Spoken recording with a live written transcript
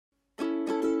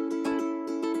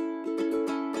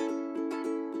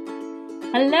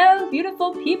Hello,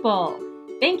 beautiful people!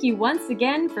 Thank you once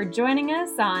again for joining us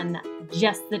on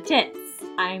Just the Tits.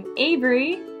 I'm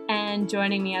Avery, and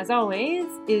joining me as always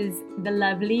is the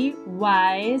lovely,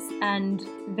 wise, and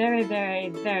very, very,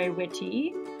 very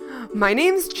witty. My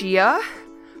name's Gia.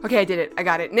 Okay, I did it. I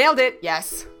got it. Nailed it.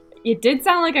 Yes. It did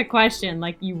sound like a question,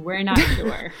 like you were not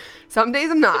sure. Some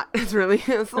days I'm not. It's a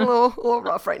little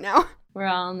rough right now. We're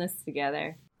all in this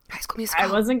together. High School Musical. I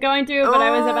wasn't going to, but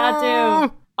I was about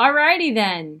to. Alrighty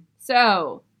then.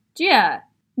 So, Gia,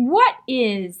 what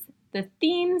is the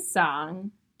theme song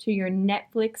to your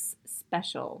Netflix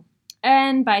special?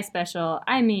 And by special,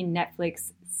 I mean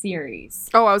Netflix series.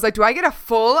 Oh, I was like, do I get a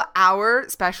full hour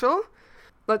special?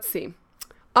 Let's see.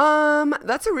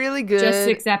 That's a really good... Just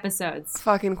 6 episodes.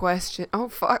 Fucking question. Oh,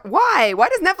 fuck. Why? Why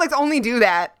does Netflix only do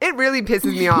that? It really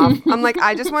pisses me off. I'm like,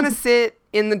 I just want to sit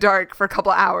in the dark for a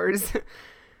couple hours.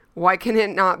 Why can it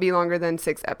not be longer than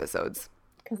 6 episodes?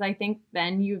 Because I think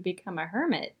then you become a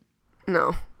hermit.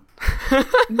 No.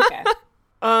 Okay.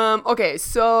 Okay,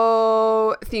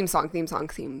 so theme song.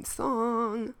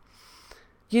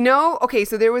 You know, okay,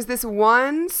 so there was this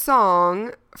one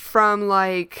song from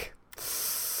like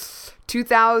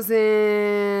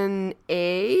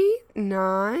 2008,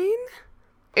 9.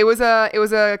 It was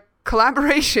a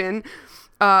collaboration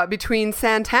between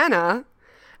Santana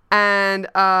and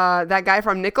that guy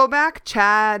from Nickelback,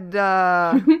 Chad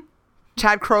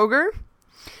Kroeger.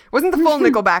 Wasn't the full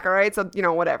Nickelback, all right? So,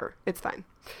 whatever. It's fine.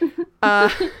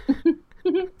 Stop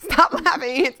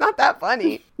laughing. It's not that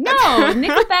funny. No,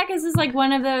 Nickelback is just like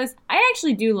one of those. I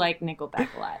actually do like Nickelback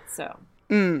a lot, so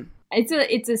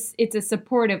it's a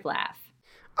supportive laugh.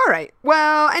 All right.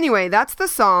 Well, anyway, that's the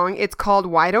song. It's called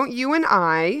Why Don't You and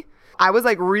I was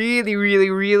like really, really,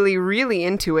 really, really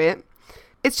into it.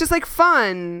 It's just like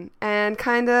fun and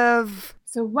kind of...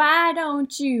 So why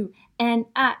don't you and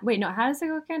I... Wait, no, how does it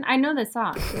go again? I know the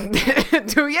song.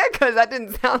 Do you? Because that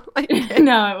didn't sound like it.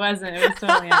 No, it wasn't. It was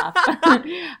totally off.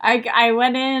 I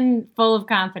went in full of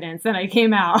confidence and I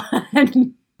came out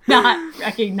not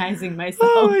recognizing myself.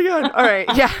 Oh my God. All right.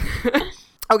 Yeah.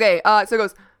 Okay. So it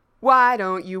goes... Why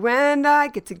don't you and I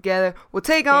get together? We'll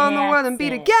take on the world and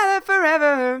be together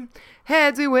forever.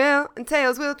 Heads we will, and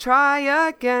tails we'll try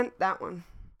again. That one.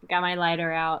 Got my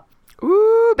lighter out.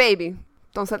 Ooh, baby.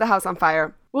 Don't set the house on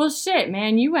fire. Well, shit,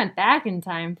 man. You went back in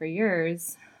time for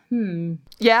yours.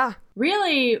 Yeah.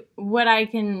 Really, what I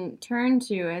can turn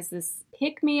to is this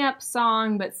pick-me-up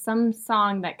song, but some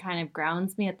song that kind of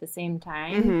grounds me at the same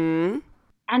time. Mm-hmm.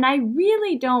 And I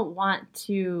really don't want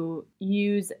to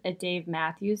use a Dave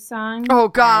Matthews song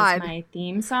as my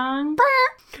theme song.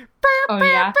 Oh,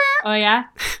 yeah?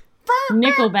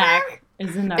 Nickelback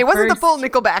is in the It wasn't the full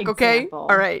Nickelback, example. Okay?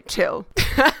 All right, chill.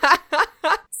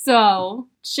 So,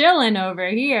 chilling over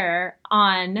here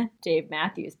on Dave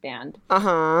Matthews Band.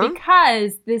 Uh-huh.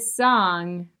 Because this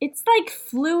song, it's like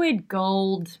fluid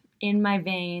gold in my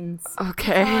veins.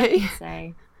 Okay. That's all I can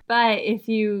say. But if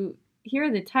you...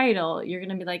 hear the title, you're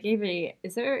gonna be like, Avery,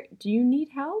 do you need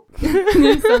help?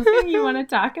 There's something you want to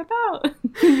talk about?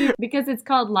 Because it's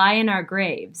called Lie in Our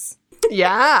Graves.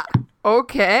 Yeah.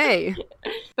 Okay.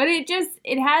 But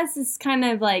it has this kind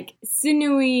of like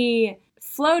sinewy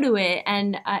flow to it,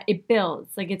 and it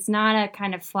builds. Like, it's not a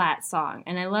kind of flat song.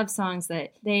 And I love songs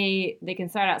that they can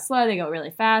start out slow, they go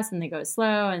really fast, and they go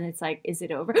slow, and it's like, is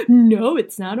it over? No,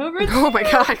 it's not over. Oh my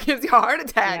God, it gives you a heart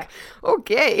attack. Yeah.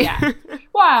 Okay. Yeah.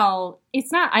 Well,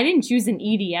 it's not, I didn't choose an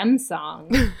EDM song.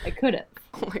 I could have.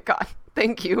 Oh my God.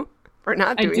 Thank you for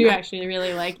not doing that. I do actually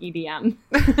really like EDM.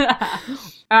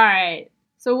 All right.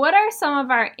 So what are some of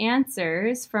our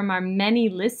answers from our many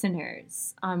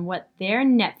listeners on what their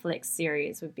Netflix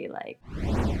series would be like?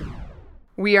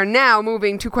 We are now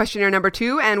moving to questionnaire number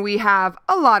 2, and we have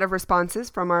a lot of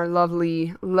responses from our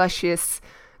lovely, luscious,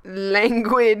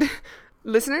 languid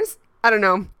listeners. I don't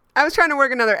know. I was trying to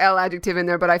work another L adjective in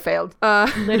there, but I failed.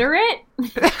 Literate?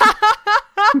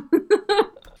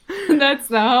 That's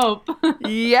the hope.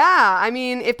 Yeah, I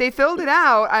mean, if they filled it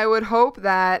out, I would hope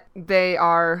that they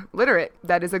are literate.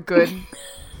 That is a good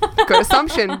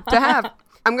assumption to have.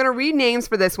 I'm going to read names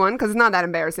for this one because it's not that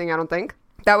embarrassing, I don't think.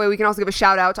 That way we can also give a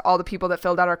shout out to all the people that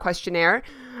filled out our questionnaire.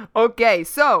 Okay,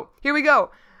 so here we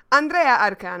go. Andrea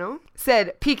Arcano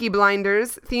said Peaky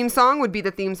Blinders theme song would be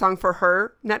the theme song for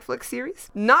her Netflix series.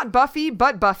 Not Buffy,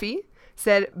 but Buffy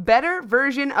said Better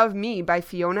Version of Me by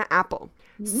Fiona Apple.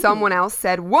 Someone else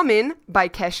said Woman by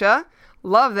Kesha.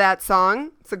 Love that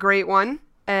song. It's a great one.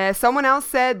 Someone else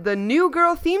said the New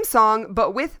Girl theme song,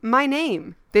 but with my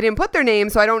name. They didn't put their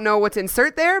name, so I don't know what to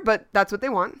insert there, but that's what they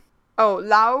want. Oh,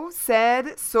 Lau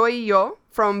said Soy Yo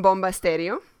from Bomba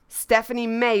Stereo. Stephanie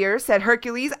Mayer said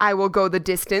Hercules, I Will Go the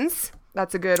Distance.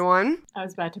 That's a good one. I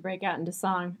was about to break out into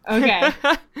song. Okay.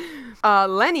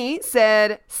 Lenny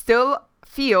said Still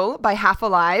Feel by Half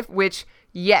Alive, which,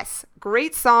 yes,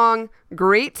 great song for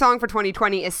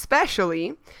 2020, especially.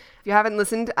 If you haven't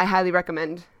listened, I highly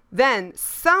recommend. Then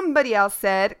somebody else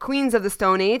said Queens of the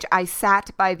Stone Age, I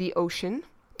Sat by the Ocean.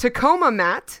 Tacoma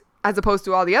Matt, as opposed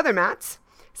to all the other Matts,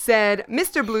 said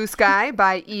Mr. Blue Sky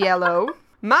by ELO.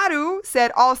 Maru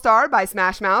said All Star by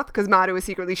Smash Mouth, because Maru is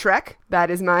secretly Shrek. That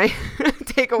is my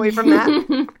takeaway from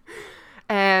that.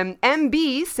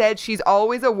 MB said She's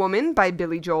Always a Woman by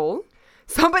Billy Joel.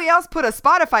 Somebody else put a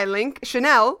Spotify link,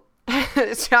 Chanel.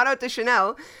 Shout out to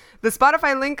Chanel. The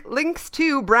Spotify link links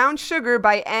to Brown Sugar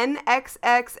by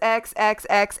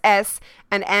NXXXXXS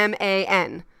and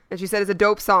MAN. And she said it's a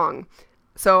dope song.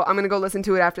 So I'm going to go listen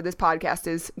to it after this podcast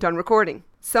is done recording.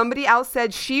 Somebody else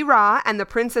said She-Ra and the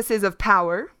Princesses of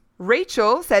Power.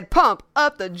 Rachel said Pump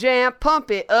Up the Jam,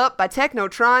 Pump It Up by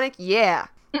Technotronic. Yeah.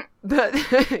 Yeah,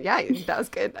 that was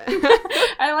good.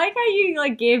 I like how you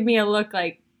like gave me a look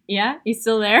like, yeah, you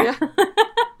still there? Yeah.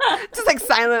 Just like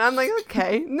silent. I'm like,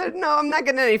 okay. No, I'm not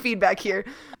getting any feedback here.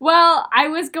 Well, I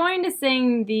was going to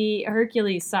sing the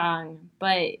Hercules song,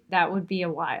 but that would be a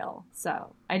while.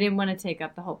 So I didn't want to take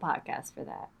up the whole podcast for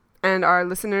that. And our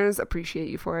listeners appreciate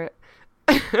you for it.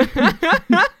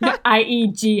 I.e.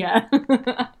 Gia.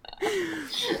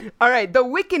 All right. The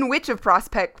Wiccan Witch of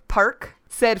Prospect Park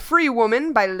said Free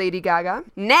Woman by Lady Gaga.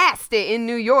 Nasty in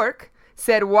New York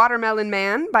said Watermelon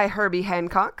Man by Herbie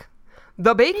Hancock.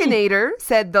 The Baconator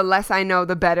said The Less I Know,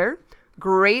 The Better.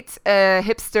 Great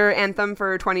hipster anthem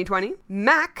for 2020.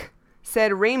 Mac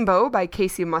said Rainbow by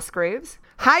Casey Musgraves.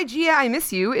 Hi Gia, I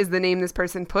Miss You is the name this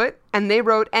person put. And they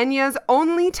wrote Enya's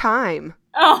Only Time.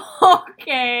 Oh,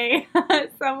 okay.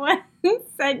 Someone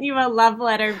sent you a love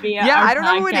letter via our I don't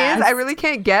know who it podcast. is. I really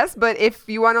can't guess. But if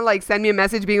you want to like send me a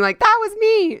message being like, that was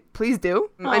me, please do.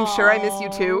 I'm sure I miss you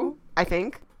too, I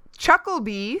think.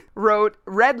 Chucklebee wrote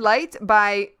Red Light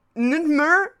by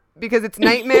Nightmare because it's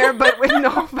nightmare but with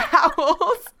no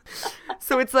vowels.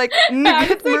 So it's like How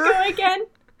does it go again?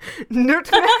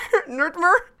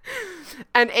 Nurtmer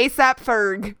and ASAP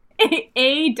Ferg.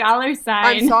 A dollar sign.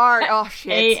 I'm sorry. Oh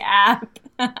shit. A app.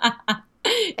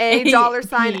 A dollar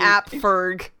sign app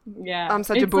Ferg. Yeah. I'm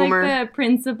such a boomer. It's like the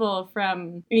principal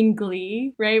from in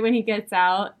Glee, right? When he gets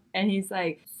out and he's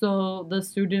like, so the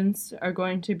students are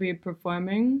going to be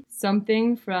performing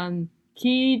something from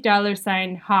key dollar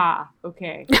sign ha.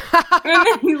 Okay. And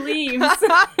then he leaves.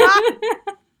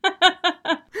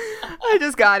 I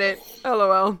just got it.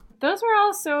 LOL. Those were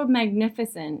all so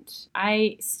magnificent.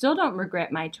 I still don't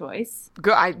regret my choice.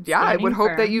 Good. I would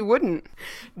hope that you wouldn't.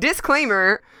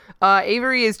 Disclaimer,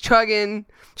 Avery is chugging.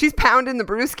 She's pounding the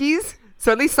brewskis.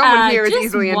 So at least someone here is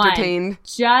easily entertained.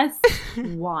 Just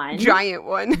one. Giant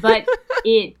one. But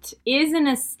it is in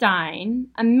a stein,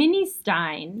 a mini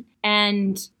stein.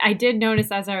 And I did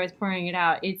notice as I was pouring it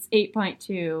out, it's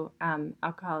 8.2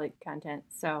 alcoholic content.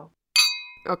 So.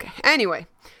 Okay. Anyway.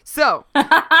 So.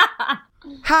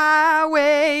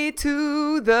 Highway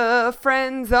to the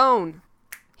Friend Zone.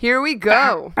 Here we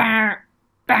go.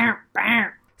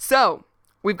 So,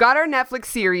 we've got our Netflix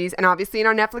series, and obviously in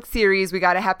our Netflix series, we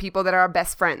got to have people that are our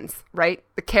best friends, right?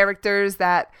 The characters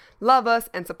that love us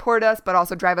and support us, but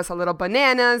also drive us a little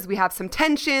bananas. We have some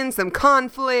tension, some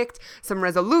conflict, some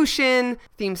resolution.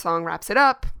 Theme song wraps it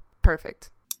up.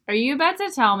 Perfect. Are you about to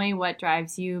tell me what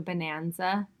drives you Bananas.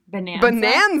 Beer.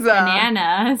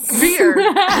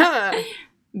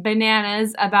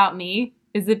 Bananas about me.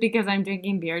 Is it because I'm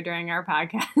drinking beer during our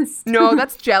podcast? No,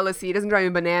 that's jealousy. It doesn't drive me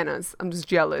bananas. I'm just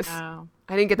jealous. Oh.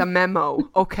 I didn't get the memo.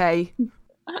 Okay.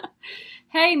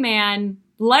 Hey, man.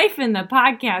 Life in the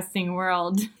podcasting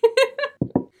world.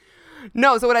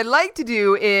 No, so what I'd like to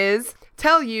do is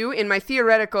tell you in my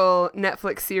theoretical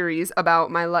Netflix series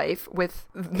about my life with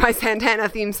my Santana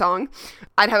theme song.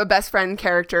 I'd have a best friend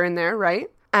character in there, right?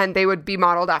 And they would be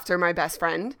modeled after my best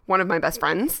friend, one of my best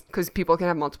friends, because people can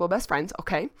have multiple best friends.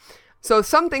 Okay. So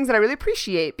some things that I really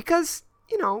appreciate because,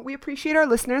 you know, we appreciate our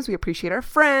listeners. We appreciate our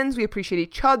friends. We appreciate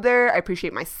each other. I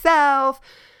appreciate myself.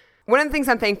 One of the things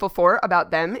I'm thankful for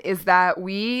about them is that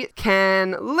we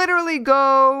can literally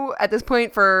go at this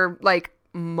point for like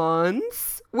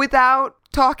months without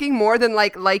talking more than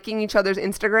like liking each other's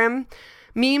Instagram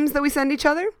memes that we send each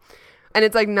other. And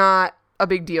it's like not a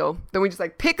big deal. Then we just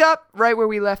like pick up right where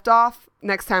we left off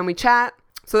next time we chat.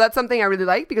 So that's something I really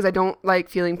like because I don't like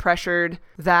feeling pressured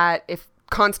that if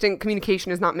constant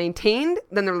communication is not maintained,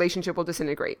 then the relationship will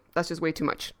disintegrate. That's just way too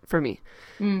much for me.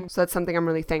 So that's something I'm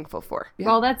really thankful for. Yeah.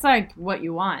 Well, that's like what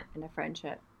you want in a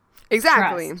friendship.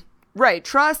 Exactly. Trust. Right.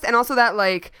 Trust and also that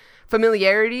like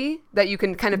familiarity that you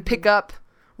can kind of pick up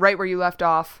right where you left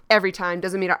off every time.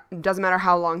 Doesn't matter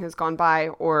how long has gone by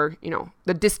or,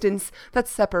 the distance that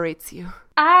separates you.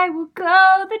 I will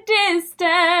go the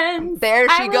distance. There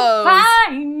she goes.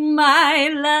 Find my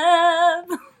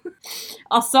love.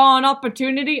 I saw an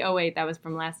opportunity. Oh, wait, that was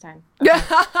from last time. Okay.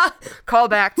 Call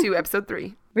back to episode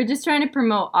 3. We're just trying to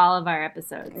promote all of our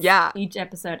episodes. Yeah. Each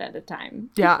episode at a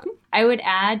time. Yeah. I would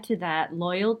add to that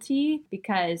loyalty,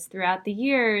 because throughout the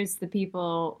years, the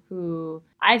people who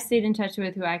I've stayed in touch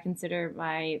with, who I consider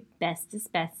my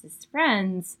bestest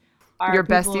friends, are your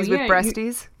people, besties with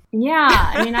breasties? Yeah.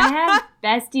 I mean, I have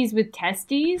besties with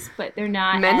testes, but they're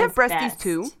not Men as have breasties best.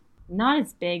 too. Not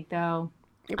as big, though.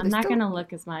 Yeah, I'm not going to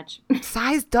look as much.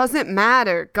 Size doesn't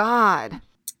matter. God.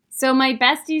 So my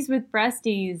besties with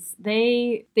breasties,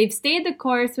 they've stayed the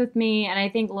course with me, and I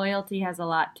think loyalty has a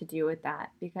lot to do with that,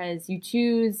 because you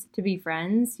choose to be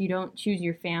friends. You don't choose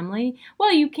your family.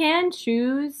 Well, you can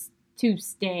choose to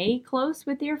stay close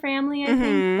with your family, I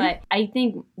think, but I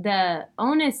think the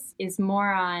onus is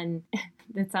more on,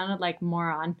 that sounded like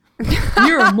moron.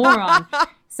 You're a moron.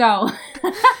 So.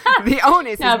 The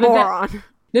onus is moron.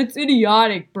 That's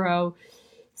idiotic, bro.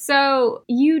 So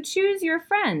you choose your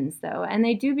friends, though, and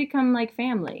they do become like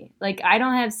family. Like, I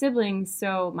don't have siblings,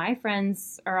 so my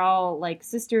friends are all like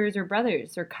sisters or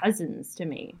brothers or cousins to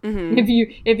me. Mm-hmm.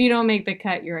 If you don't make the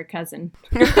cut, you're a cousin.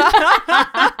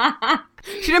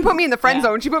 She didn't put me in the friend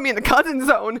zone. She put me in the cousin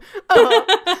zone.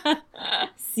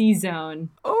 C zone.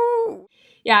 Oh.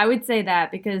 Yeah, I would say that,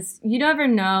 because you never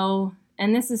know,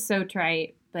 and this is so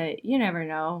trite, but you never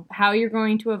know how you're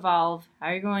going to evolve, how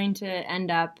you're going to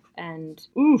end up, and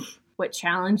what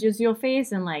challenges you'll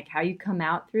face, and like how you come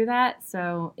out through that.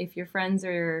 So if your friends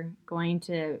are going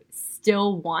to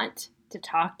still want to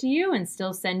talk to you and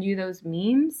still send you those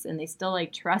memes, and they still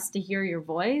like trust to hear your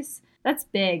voice, that's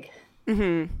big.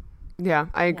 Mm-hmm. Yeah,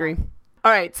 I agree. Yeah.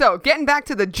 All right, so getting back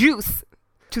to the juice.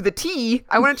 To the tea,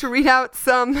 I wanted to read out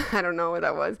some, I don't know what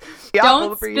that was.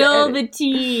 Don't spill the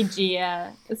tea,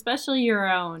 Gia, especially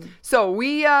your own. So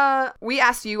we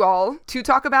asked you all to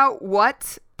talk about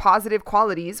what positive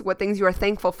qualities, what things you are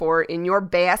thankful for in your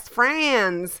best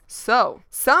friends. So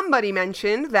somebody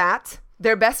mentioned that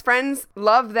their best friends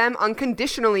love them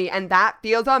unconditionally, and that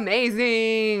feels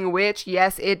amazing, which,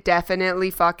 yes, it definitely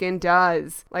fucking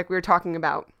does, like we were talking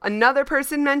about. Another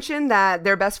person mentioned that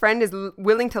their best friend is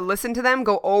willing to listen to them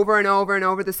go over and over and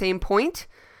over the same point,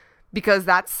 because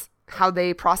that's how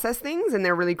they process things, and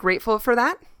they're really grateful for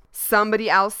that. Somebody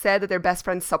else said that their best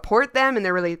friends support them, and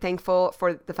they're really thankful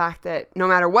for the fact that no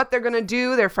matter what they're going to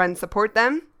do, their friends support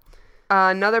them.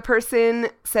 Another person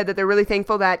said that they're really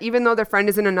thankful that even though their friend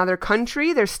is in another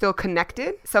country, they're still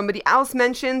connected. Somebody else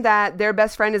mentioned that their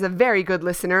best friend is a very good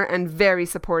listener and very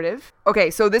supportive. Okay,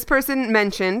 so this person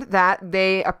mentioned that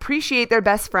they appreciate their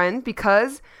best friend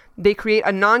because they create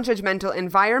a non-judgmental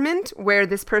environment where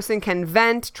this person can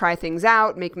vent, try things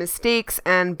out, make mistakes,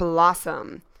 and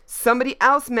blossom. Somebody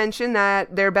else mentioned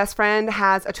that their best friend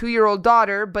has a 2-year-old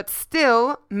daughter, but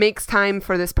still makes time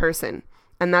for this person.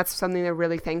 And that's something they're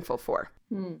really thankful for.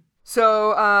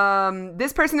 So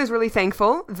this person is really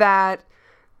thankful that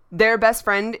their best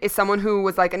friend is someone who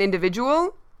was like an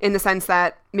individual, in the sense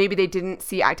that maybe they didn't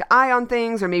see eye to eye on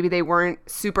things, or maybe they weren't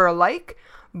super alike,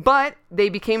 but they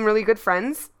became really good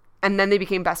friends, and then they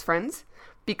became best friends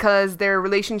because their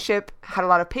relationship had a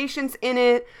lot of patience in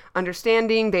it,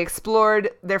 understanding. They explored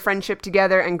their friendship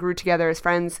together and grew together as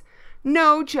friends.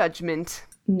 No judgment.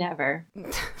 Never.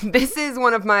 This is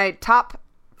one of my top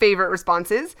favorite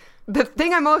responses. The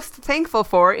thing I'm most thankful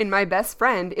for in my best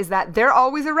friend is that they're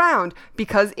always around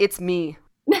because it's me.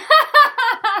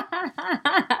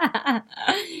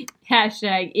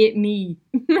 Hashtag it me.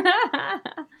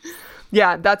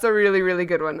 Yeah, that's a really, really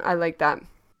good one. I like that.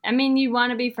 I mean, you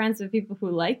want to be friends with people who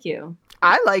like you.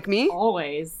 I like me.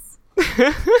 Always.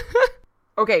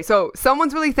 Okay, so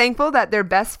someone's really thankful that their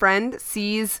best friend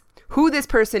sees who this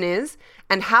person is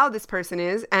and how this person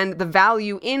is and the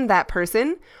value in that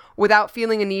person without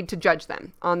feeling a need to judge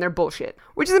them on their bullshit,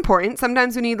 which is important.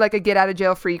 Sometimes we need like a get out of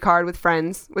jail free card with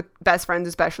friends, with best friends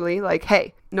especially, like,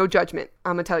 hey, no judgment.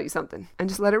 I'm gonna tell you something, and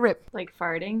just let it rip. Like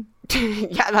farting?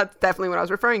 Yeah, that's definitely what I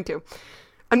was referring to.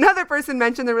 Another person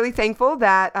mentioned they're really thankful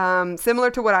that,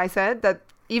 similar to what I said, that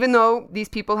even though these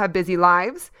people have busy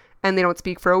lives and they don't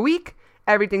speak for a week,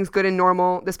 everything's good and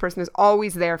normal. This person is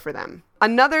always there for them.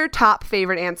 Another top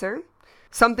favorite answer,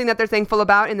 something that they're thankful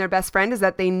about in their best friend, is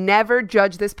that they never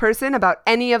judge this person about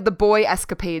any of the boy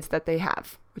escapades that they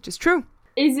have, which is true.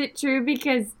 Is it true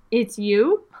because it's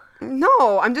you?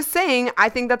 No, I'm just saying I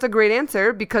think that's a great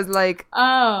answer because, like...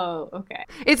 Oh, okay.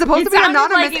 It's supposed to be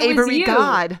anonymous, like Avery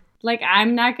God. Like,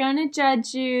 I'm not going to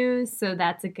judge you, so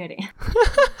that's a good answer.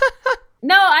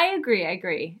 No, I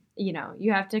agree. You know,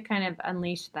 you have to kind of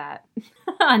unleash that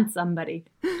on somebody.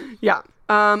 Yeah.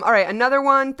 All right. Another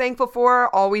one, thankful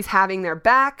for always having their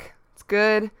back. It's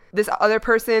good. This other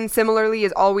person similarly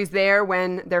is always there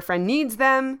when their friend needs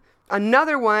them.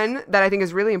 Another one that I think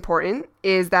is really important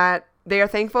is that they are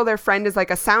thankful their friend is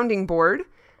like a sounding board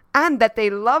and that they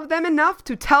love them enough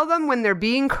to tell them when they're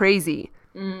being crazy.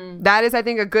 That is, I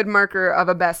think, a good marker of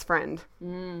a best friend.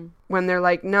 When they're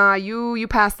like, nah, you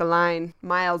passed the line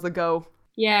miles ago.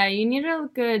 Yeah, you need a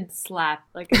good slap,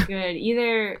 like a good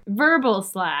either verbal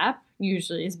slap,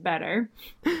 usually is better,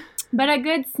 but a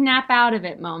good snap out of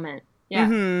it moment.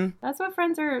 Yeah, That's what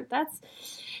friends are.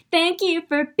 Thank you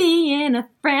for being a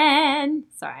friend.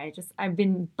 Sorry, I've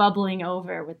been bubbling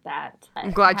over with that.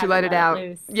 I'm glad you let it out.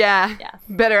 Yeah.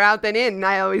 Better out than in,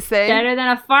 I always say. Better than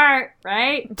a fart,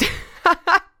 right?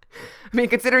 I mean,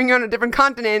 considering you're on a different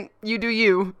continent, you do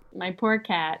you. My poor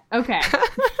cat. Okay.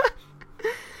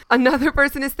 Another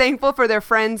person is thankful for their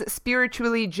friend's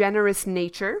spiritually generous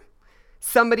nature.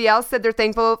 Somebody else said they're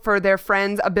thankful for their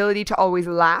friend's ability to always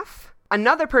laugh.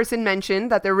 Another person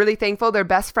mentioned that they're really thankful their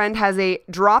best friend has a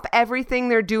drop everything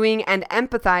they're doing and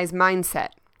empathize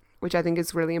mindset, which I think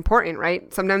is really important,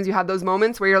 right? Sometimes you have those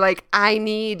moments where you're like, I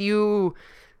need you.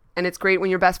 And it's great when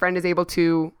your best friend is able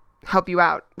to help you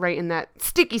out, right, in that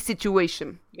sticky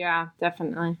situation. Yeah,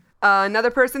 definitely. Another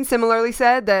person similarly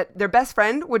said that their best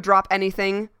friend would drop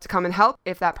anything to come and help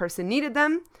if that person needed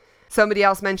them. Somebody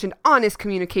else mentioned honest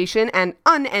communication and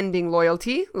unending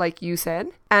loyalty, like you said.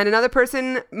 And another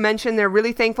person mentioned they're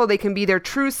really thankful they can be their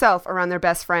true self around their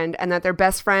best friend and that their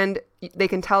best friend, they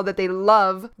can tell that they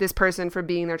love this person for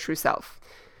being their true self.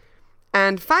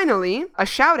 And finally, a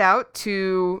shout out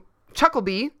to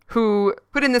Chucklebee, who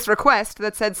put in this request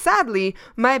that said, sadly,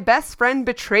 my best friend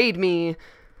betrayed me.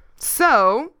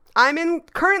 So I'm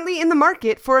currently in the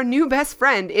market for a new best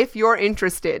friend if you're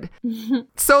interested.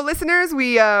 So listeners,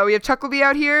 we have Chucklebee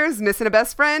out here is missing a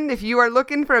best friend. If you are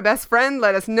looking for a best friend,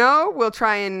 let us know. We'll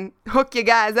try and hook you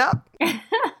guys up.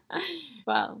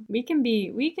 Well, we can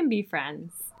be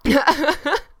friends.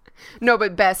 No,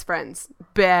 but best friends.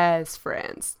 Best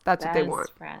friends. That's what they want.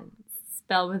 Best friends.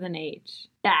 Spelled with an H.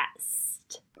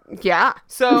 Best. Yeah.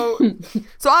 So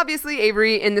obviously,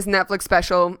 Avery, in this Netflix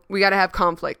special, we got to have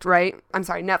conflict, right? I'm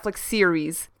sorry, Netflix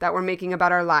series that we're making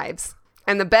about our lives.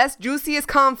 And the best, juiciest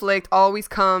conflict always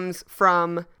comes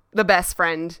from the best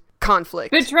friend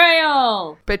conflict.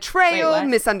 Betrayal, Wait,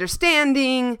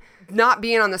 misunderstanding, not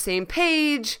being on the same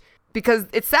page, because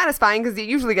it's satisfying because it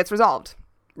usually gets resolved,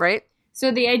 right? So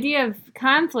the idea of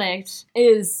conflict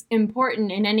is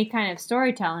important in any kind of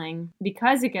storytelling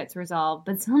because it gets resolved.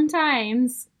 But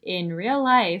sometimes in real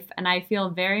life, and I feel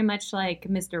very much like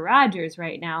Mr. Rogers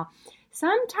right now,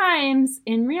 sometimes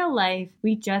in real life,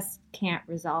 we just can't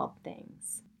resolve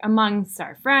things amongst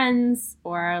our friends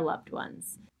or our loved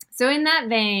ones. So in that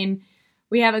vein,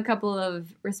 we have a couple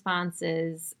of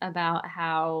responses about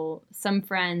how some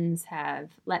friends have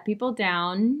let people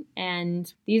down,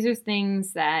 and these are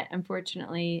things that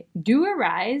unfortunately do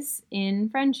arise in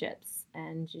friendships,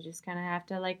 and you just kind of have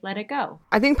to let it go.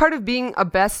 I think part of being a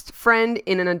best friend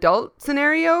in an adult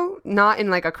scenario, not in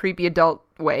like a creepy adult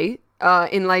way,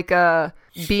 in like a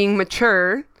being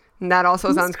mature, and that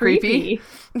also sounds creepy.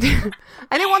 I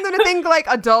didn't want them to think like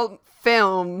adult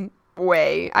film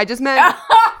way. I just meant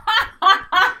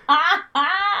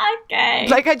okay.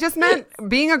 Like I just meant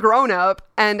being a grown up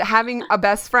and having a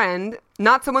best friend,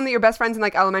 not someone that you're best friends in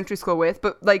like elementary school with,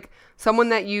 but like someone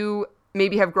that you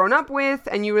maybe have grown up with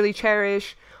and you really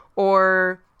cherish,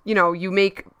 or, you know, you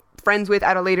make friends with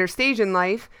at a later stage in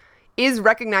life, is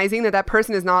recognizing that that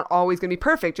person is not always going to be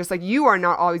perfect, just like you are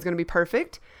not always going to be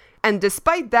perfect. And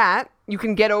despite that, you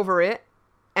can get over it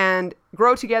and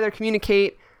grow together,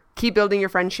 communicate, keep building your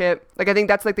friendship. Like, I think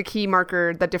that's like the key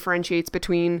marker that differentiates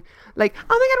between like, oh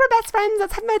my God, we're best friends,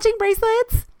 let's have matching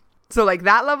bracelets. So like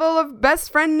that level of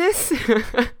best friendness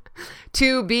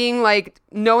to being like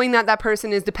knowing that that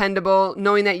person is dependable,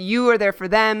 knowing that you are there for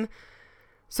them.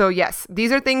 So yes,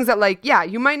 these are things that like, yeah,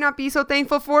 you might not be so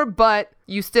thankful for, but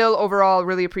you still overall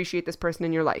really appreciate this person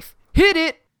in your life. Hit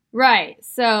it. Right.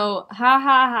 So, ha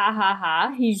ha ha ha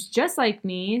ha. He's just like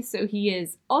me, so he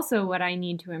is also what I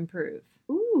need to improve.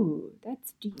 Ooh,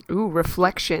 that's deep. Ooh,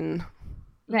 reflection.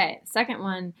 Okay, second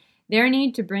one. Their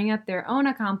need to bring up their own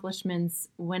accomplishments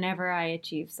whenever I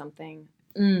achieve something.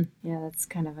 Yeah, that's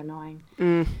kind of annoying.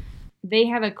 They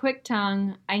have a quick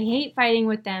tongue. I hate fighting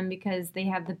with them because they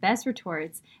have the best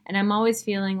retorts, and I'm always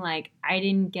feeling like I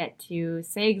didn't get to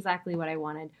say exactly what I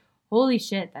wanted. Holy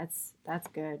shit, that's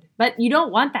good. But you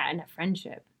don't want that in a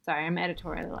friendship. Sorry, I'm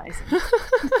editorializing.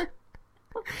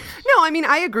 No, I mean,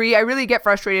 I agree. I really get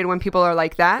frustrated when people are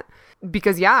like that.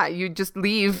 Because, yeah, you just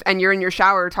leave and you're in your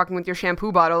shower talking with your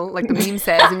shampoo bottle, like the meme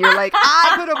says, and you're like,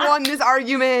 I could have won this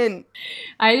argument.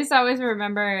 I just always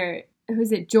remember,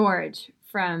 who's it, George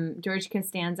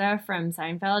Costanza from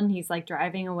Seinfeld, and he's like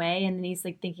driving away, and then he's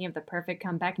like thinking of the perfect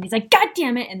comeback, and he's like, God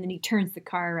damn it, and then he turns the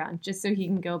car around just so he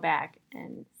can go back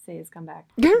and say his comeback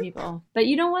to people. But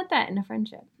you don't want that in a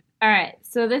friendship. All right,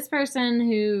 so this person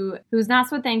who's not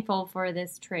so thankful for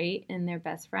this trait in their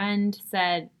best friend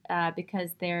said because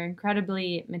they're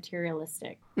incredibly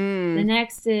materialistic. The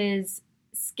next is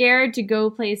scared to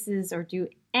go places or do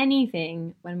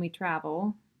anything when we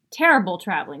travel. Terrible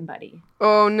traveling buddy.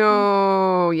 Oh,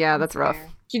 no. Yeah, that's rough.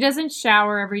 She doesn't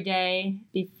shower every day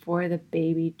before the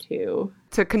baby, too.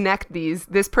 To connect these,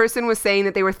 this person was saying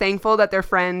that they were thankful that their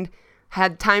friend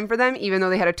had time for them, even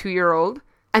though they had a 2-year-old.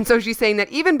 And so she's saying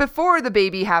that even before the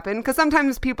baby happened, because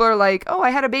sometimes people are like, oh,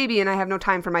 I had a baby and I have no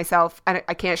time for myself and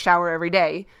I can't shower every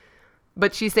day.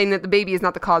 But she's saying that the baby is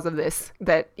not the cause of this,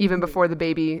 that even before the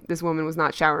baby, this woman was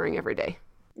not showering every day.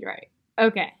 Right.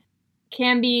 Okay.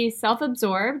 Can be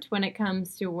self-absorbed when it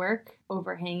comes to work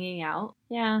over hanging out.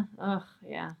 Yeah. Ugh.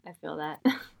 Yeah. I feel that.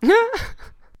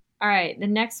 All right. The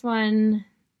next one,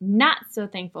 not so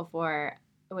thankful for.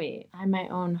 Wait, I'm my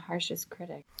own harshest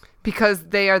critic. Because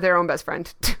they are their own best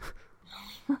friend.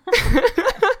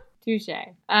 Touche.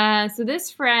 So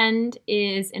this friend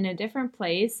is in a different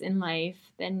place in life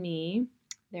than me.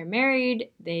 They're married.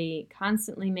 They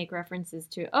constantly make references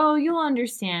to, oh, you'll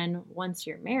understand once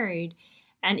you're married.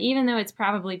 And even though it's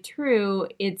probably true,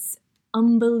 it's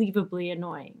unbelievably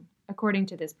annoying, according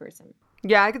to this person.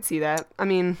 Yeah, I could see that. I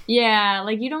mean... Yeah,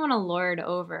 like you don't want to lord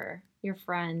over your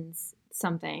friends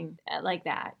something like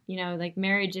that. You know, like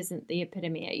marriage isn't the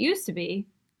epitome. It used to be,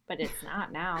 but it's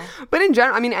not now. But in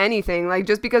general, I mean, anything. Like,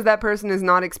 just because that person is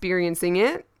not experiencing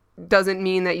it doesn't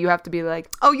mean that you have to be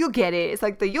like, oh, you'll get it. It's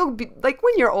like you'll be like,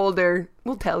 when you're older,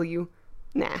 we'll tell you.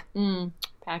 Nah.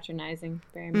 Patronizing,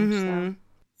 very much so.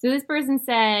 So this person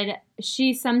said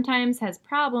she sometimes has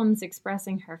problems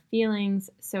expressing her feelings,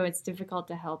 so it's difficult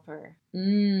to help her.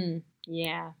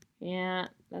 Yeah,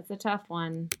 that's a tough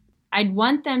one. I'd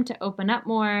want them to open up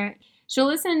more. She'll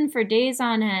listen for days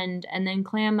on end and then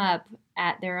clam up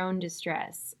at their own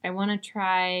distress. I want to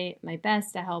try my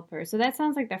best to help her. So that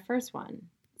sounds like the first one.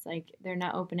 It's like they're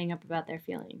not opening up about their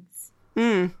feelings.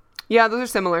 Yeah, those are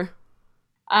similar.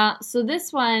 So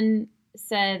this one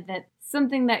said that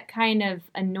something that kind of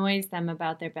annoys them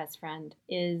about their best friend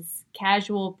is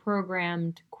casual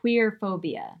programmed queer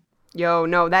phobia. Yo,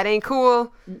 no, that ain't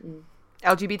cool.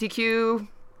 LGBTQ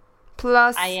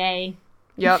plus. IA.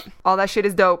 Yep, all that shit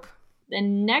is dope. The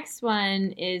next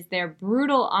one is their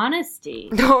brutal honesty.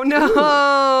 Oh, no.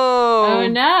 Oh,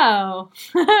 no.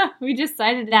 We just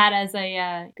cited that as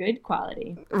a good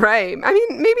quality. Right. I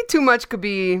mean, maybe too much could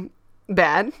be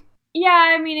bad. Yeah,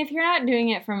 I mean, if you're not doing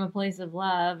it from a place of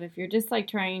love, if you're just like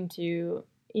trying to,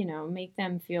 you know, make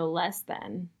them feel less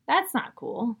than, that's not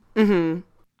cool.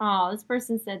 Oh, this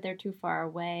person said they're too far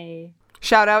away.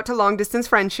 Shout out to long distance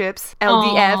friendships,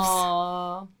 LDFs.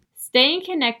 Aww. Staying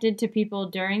connected to people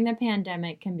during the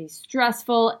pandemic can be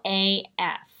stressful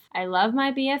AF. I love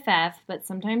my BFF, but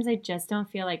sometimes I just don't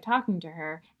feel like talking to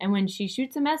her. And when she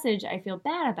shoots a message, I feel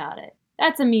bad about it.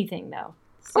 That's a me thing, though.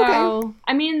 So, okay.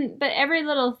 I mean, but every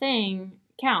little thing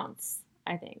counts,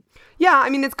 I think. Yeah, I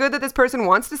mean, it's good that this person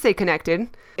wants to stay connected.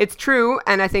 It's true,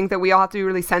 and I think that we all have to be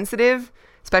really sensitive,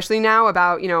 especially now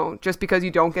about, you know, just because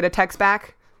you don't get a text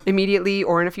back immediately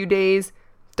or in a few days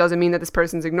doesn't mean that this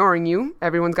person's ignoring you.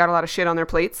 Everyone's got a lot of shit on their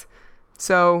plates.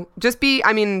 So just be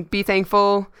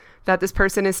thankful that this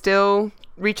person is still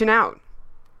reaching out,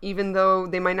 even though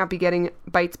they might not be getting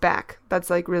bites back. That's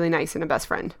like really nice in a best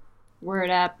friend. Word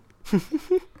up.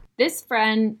 This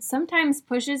friend sometimes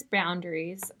pushes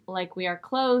boundaries, like we are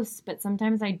close, but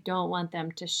sometimes I don't want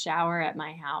them to shower at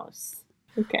my house.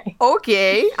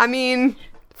 Okay. I mean,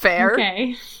 fair.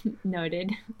 Okay.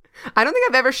 Noted. I don't think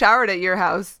I've ever showered at your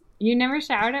house. You never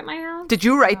showered at my house? Did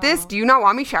you write this? Do you not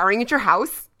want me showering at your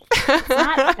house? It's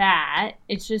not that.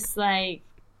 It's just like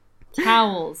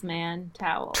towels, man.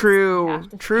 Towels. True I have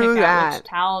to pick out which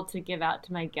towel to give out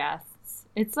to my guests.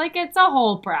 It's like it's a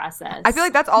whole process. I feel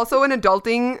like that's also an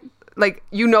adulting, like,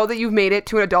 you know that you've made it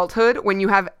to adulthood when you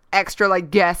have extra,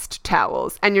 like, guest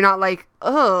towels. And you're not like,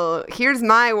 oh, here's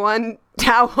my one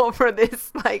towel for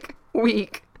this, like,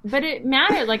 week. But it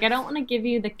mattered. Like, I don't want to give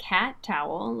you the cat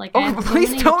towel. Like, I have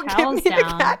please don't give me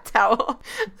the cat towel.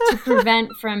 To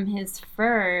prevent from his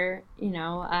fur, you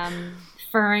know,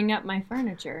 furring up my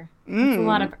furniture. It's a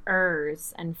lot of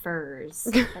ers and furs.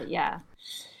 But yeah.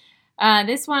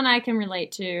 This one I can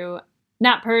relate to,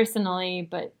 not personally,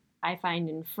 but I find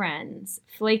in friends.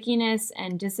 Flakiness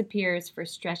and disappears for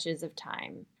stretches of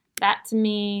time. That to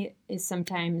me is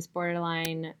sometimes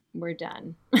borderline, we're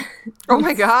done. Oh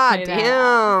my God,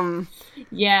 damn.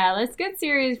 Yeah, let's get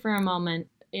serious for a moment.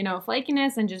 You know,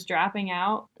 flakiness and just dropping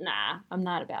out, nah, I'm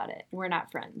not about it. We're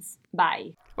not friends.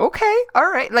 Bye. Okay, all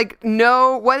right. Like,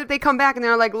 no, what if they come back and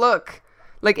they're like, look,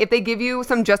 like if they give you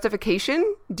some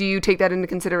justification, do you take that into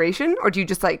consideration? Or do you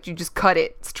just cut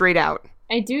it straight out?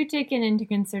 I do take it into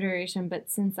consideration,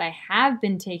 but since I have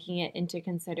been taking it into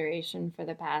consideration for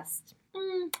the past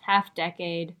half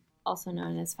decade, also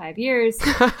known as 5 years,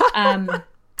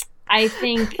 I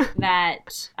think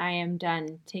that I am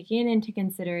done taking it into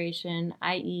consideration,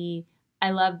 i.e.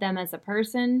 I love them as a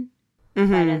person,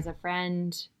 but as a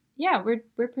friend, yeah,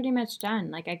 we're pretty much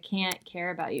done. Like, I can't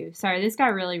care about you. Sorry, this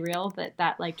got really real, but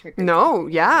that like triggered No,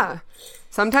 me. Yeah.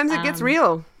 Sometimes it gets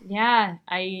real. Yeah,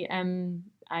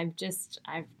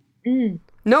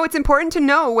 No, it's important to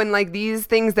know when like these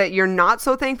things that you're not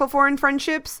so thankful for in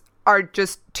friendships are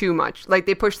just too much. Like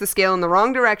they push the scale in the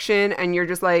wrong direction and you're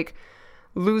just like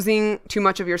losing too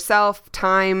much of yourself,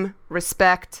 time,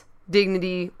 respect,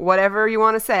 dignity, whatever you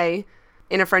want to say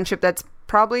in a friendship that's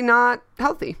probably not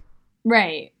healthy.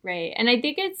 Right. And I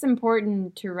think it's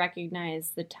important to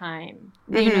recognize the time,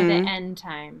 you know, the end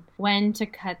time, when to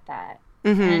cut that.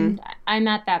 And I'm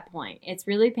at that point. It's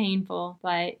really painful,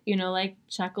 but, you know, like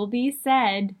Chuckleby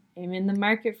said, I'm in the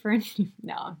market for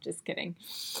no, I'm just kidding.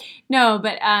 No,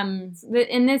 but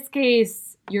in this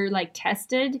case, you're like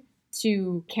tested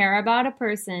to care about a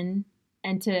person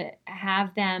and to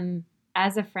have them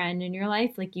as a friend in your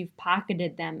life. Like you've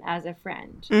pocketed them as a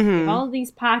friend. You have all of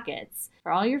these pockets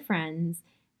for all your friends.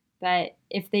 But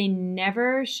if they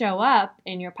never show up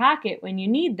in your pocket when you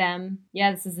need them,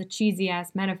 yeah, this is a cheesy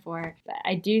ass metaphor, but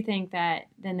I do think that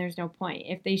then there's no point.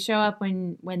 If they show up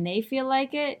when they feel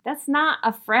like it, that's not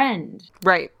a friend.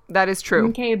 Right. That is true.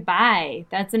 Okay, bye.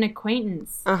 That's an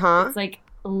acquaintance. It's like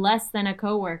less than a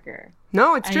coworker.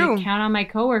 No, it's true. I count on my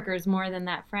coworkers more than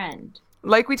that friend.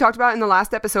 Like we talked about in the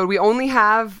last episode, we only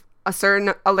have a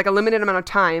limited amount of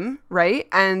time, right?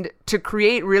 And to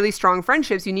create really strong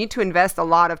friendships, you need to invest a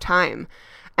lot of time.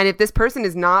 And if this person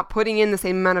is not putting in the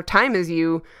same amount of time as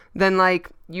you, then like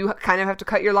you kind of have to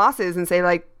cut your losses and say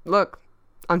like, look,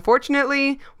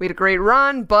 unfortunately, we had a great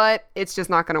run, but it's just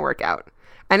not going to work out.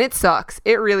 And it sucks.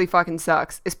 It really fucking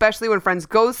sucks, especially when friends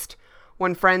ghost,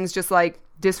 when friends just like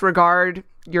disregard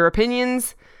your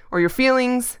opinions or your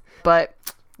feelings. But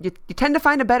you tend to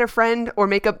find a better friend or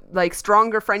make a like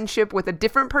stronger friendship with a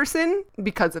different person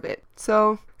because of it.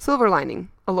 So silver lining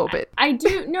a little bit. I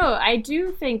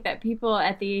do think that people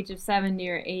at the age of 70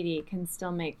 or 80 can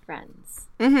still make friends.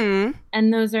 And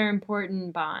those are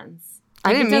important bonds.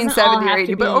 Like, I didn't mean 70 or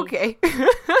 80, but okay.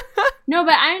 No,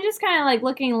 but I'm just kind of like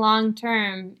looking long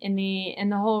term in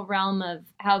the whole realm of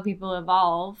how people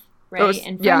evolve. Right?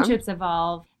 And friendships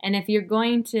evolve. And if you're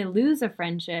going to lose a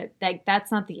friendship,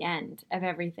 that's not the end of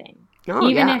everything.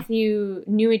 Even if you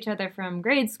knew each other from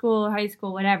grade school, high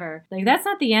school, whatever, like that's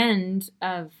not the end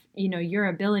of, you know, your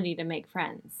ability to make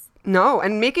friends. No,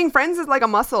 and making friends is like a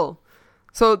muscle.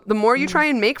 So the more you try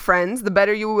and make friends, the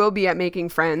better you will be at making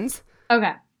friends.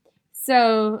 Okay.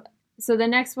 So the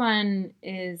next one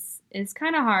is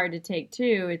kind of hard to take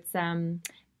too. It's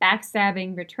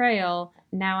backstabbing, betrayal.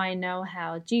 Now I know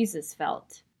how Jesus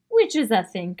felt, which is a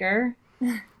thinker.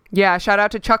 Yeah, shout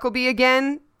out to Chuckleby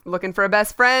again. Looking for a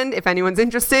best friend. If anyone's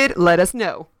interested, let us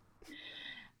know.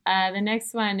 The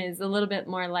next one is a little bit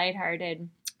more lighthearted.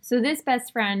 So this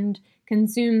best friend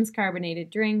consumes carbonated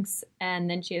drinks and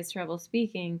then she has trouble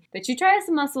speaking, but she tries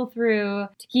to muscle through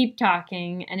to keep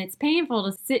talking, and it's painful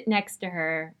to sit next to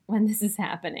her when this is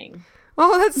happening.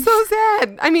 Oh, that's so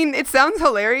sad. I mean, it sounds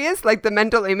hilarious. Like the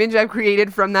mental image I've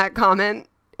created from that comment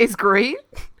is great.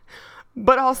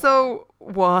 But also,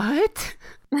 what?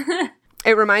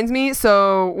 It reminds me,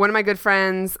 so one of my good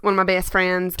friends, one of my best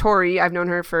friends, Tori, I've known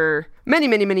her for many,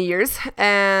 many, many years.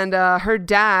 And her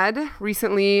dad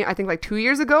recently, I think like 2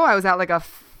 years ago, I was at like a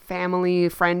family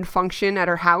friend function at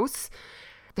her house.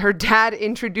 Her dad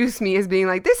introduced me as being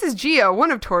like, this is Gia,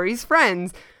 one of Tori's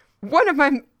friends. One of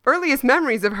my earliest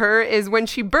memories of her is when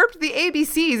she burped the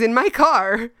ABCs in my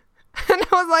car. And I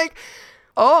was like,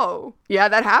 oh, yeah,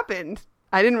 that happened.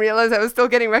 I didn't realize I was still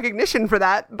getting recognition for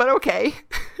that, but okay.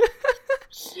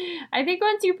 I think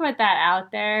once you put that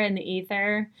out there in the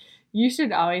ether, you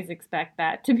should always expect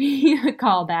that to be a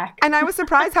callback. And I was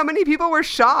surprised how many people were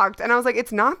shocked. And I was like,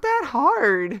 it's not that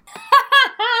hard.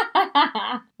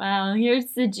 Well,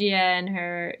 here's Gia and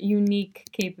her unique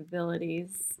capabilities.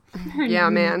 Her yeah,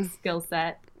 man. Skill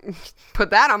set. Put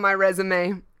that on my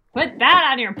resume. Put that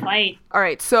on your plate. All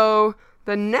right, so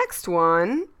the next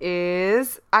one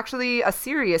is actually a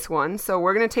serious one. So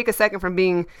we're going to take a second from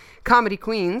being comedy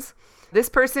queens. This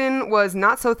person was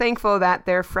not so thankful that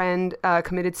their friend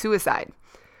committed suicide.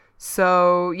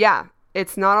 So yeah,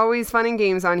 it's not always fun and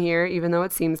games on here, even though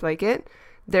it seems like it.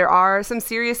 There are some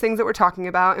serious things that we're talking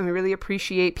about, and we really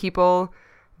appreciate people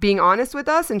being honest with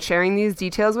us and sharing these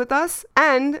details with us.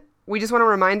 And we just want to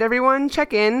remind everyone,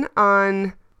 check in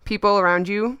on people around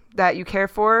you that you care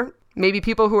for. Maybe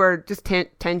people who are just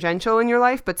tangential in your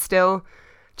life, but still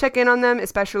check in on them,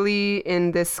 especially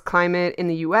in this climate in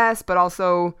the US, but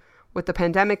also with the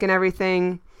pandemic and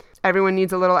everything. Everyone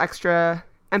needs a little extra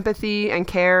empathy and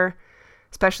care,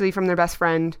 especially from their best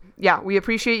friend. Yeah, we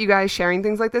appreciate you guys sharing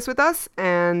things like this with us,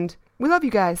 and we love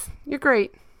you guys. You're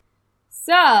great.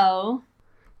 So,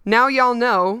 now y'all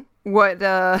know what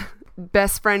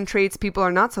best friend traits people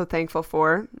are not so thankful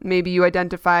for. Maybe you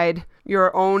identified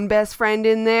your own best friend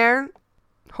in there.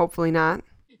 Hopefully not.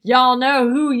 Y'all know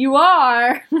who you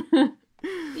are.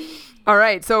 All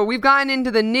right, so we've gotten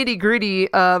into the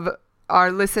nitty-gritty of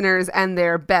our listeners and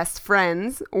their best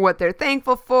friends, what they're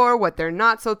thankful for, what they're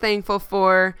not so thankful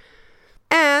for.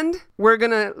 And we're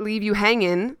going to leave you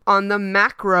hanging on the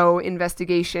macro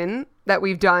investigation that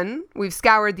we've done. We've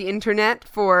scoured the internet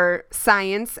for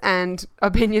science and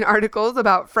opinion articles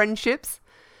about friendships,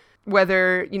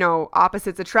 whether,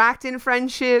 opposites attract in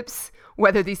friendships,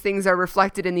 whether these things are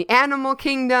reflected in the animal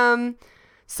kingdom.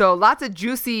 So lots of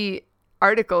juicy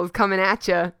articles coming at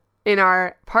you in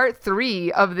our part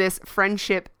 3 of this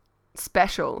friendship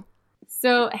special.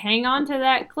 So hang on to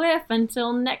that cliff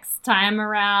until next time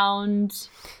around.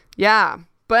 Yeah,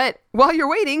 but while you're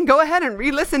waiting, go ahead and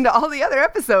re-listen to all the other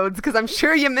episodes, because I'm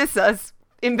sure you miss us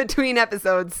in between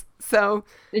episodes. So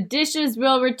the dishes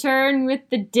will return with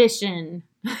the dishin'.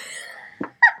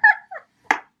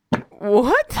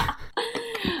 What?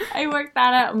 I worked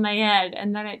that out in my head,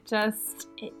 and then it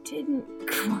didn't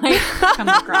quite come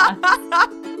across.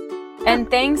 And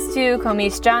thanks to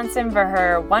Comise Johnson for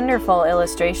her wonderful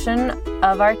illustration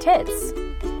of our tits.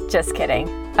 Just kidding,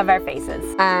 of our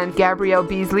faces. And Gabrielle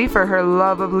Beasley for her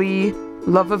lovely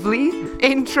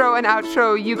intro and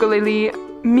outro ukulele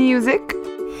music.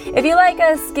 If you like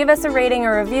us, give us a rating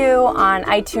or review on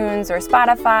iTunes or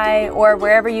Spotify or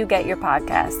wherever you get your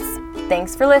podcasts.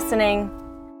 Thanks for listening.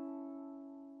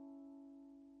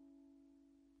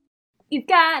 You've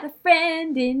got a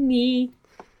friend in me.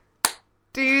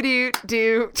 Do. You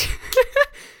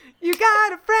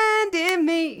got a friend in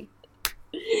me.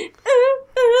 Ooh,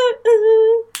 ooh,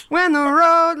 ooh. When the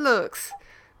road looks,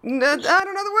 I don't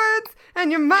know the words,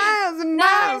 and you're miles and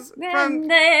miles from.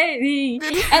 At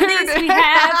least we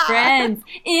have friends,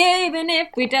 even if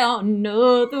we don't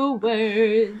know the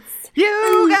words.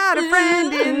 You got a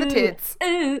friend in the tits.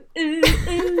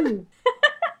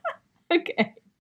 Okay.